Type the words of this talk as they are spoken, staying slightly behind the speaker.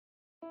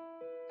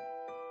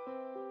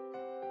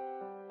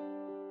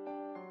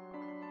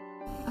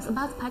As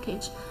about the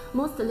package,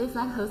 most leaf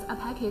letters are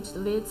packaged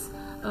with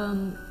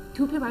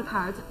 2 paper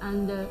cards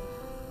and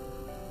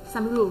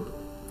some rub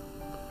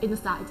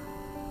inside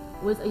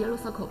with a yellow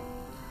circle.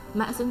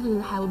 My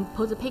assistant have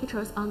put the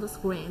pictures on the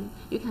screen.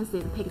 You can see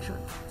the picture.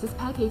 This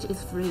package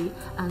is free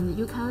and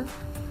you can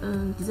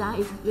design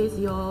it with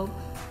your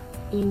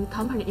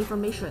company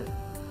information.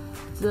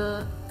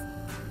 The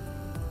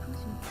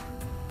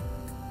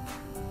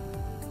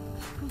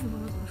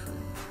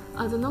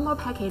normal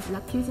package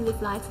like PVC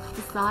leaf lights,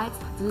 the size,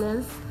 the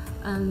length,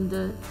 and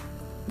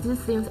these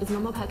things is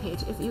normal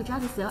package. If you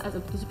just sell as a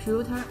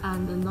distributor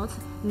and not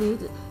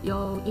need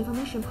your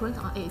information print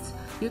on it,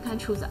 you can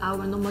choose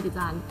our normal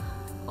design.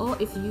 Or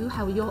if you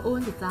have your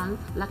own design,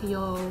 like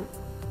your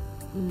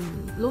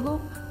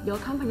logo, your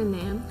company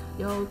name,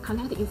 your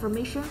contact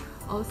information,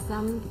 or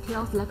some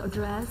details like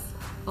address,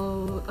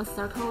 or a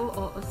circle,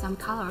 or some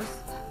colors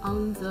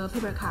on the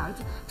paper card,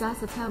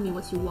 just tell me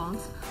what you want.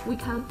 We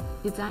can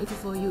design it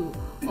for you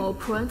or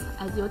print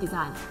as your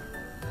design.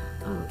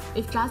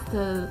 If just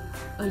a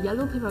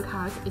yellow paper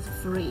card is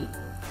free,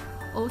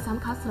 or some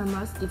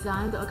customers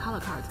designed a color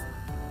card,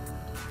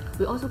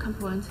 we also can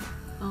print,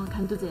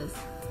 can do this.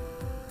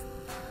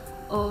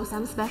 Or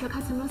some special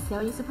customers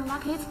sell in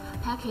supermarkets,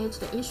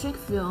 packaged in shrink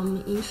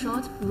film in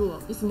short roll,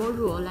 in small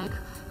roll like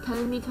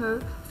 10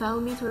 meter,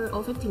 5 meter,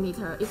 or 50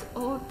 meter. It's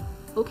all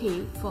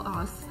okay for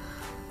us.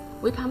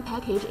 We can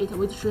package it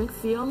with shrink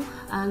film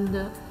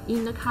and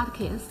in the card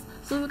case,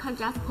 so you can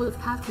just put the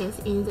card case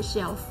in the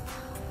shelf,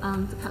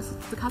 and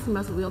the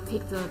customers will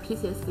pick the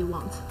pieces they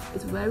want.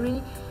 It's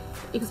very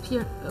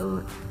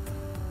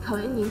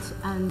convenient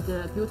and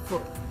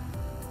beautiful.